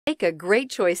Make a great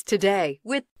choice today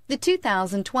with the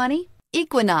 2020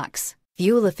 Equinox.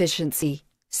 Fuel efficiency,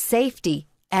 safety,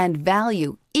 and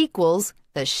value equals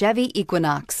the Chevy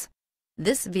Equinox.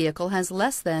 This vehicle has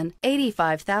less than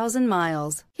 85,000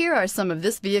 miles. Here are some of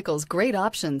this vehicle's great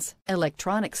options: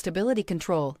 electronic stability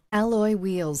control, alloy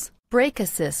wheels, brake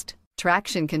assist,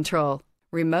 traction control,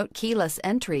 remote keyless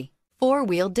entry,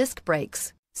 four-wheel disc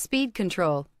brakes, speed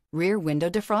control, rear window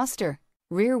defroster,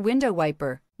 rear window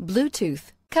wiper,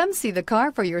 Bluetooth. Come see the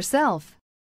car for yourself.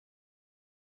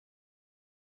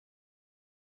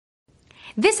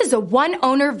 This is a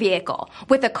one-owner vehicle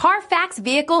with a Carfax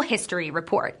Vehicle History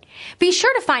Report. Be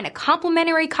sure to find a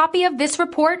complimentary copy of this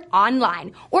report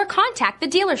online or contact the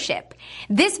dealership.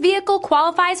 This vehicle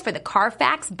qualifies for the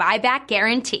Carfax Buyback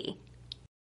Guarantee.